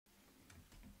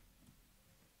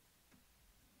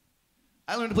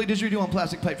I learned to play didgeridoo on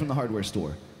plastic pipe from the hardware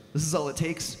store. This is all it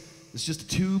takes. It's just a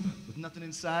tube with nothing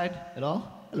inside at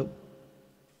all. Hello.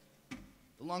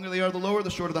 The longer they are, the lower. The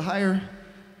shorter, the higher.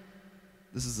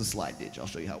 This is the slide didge. I'll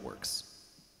show you how it works.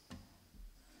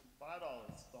 $5 at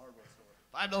the hardware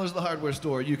store. $5 at the hardware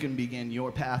store. You can begin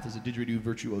your path as a didgeridoo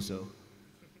virtuoso.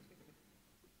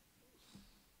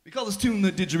 We call this tune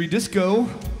the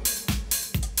Didgeridisco.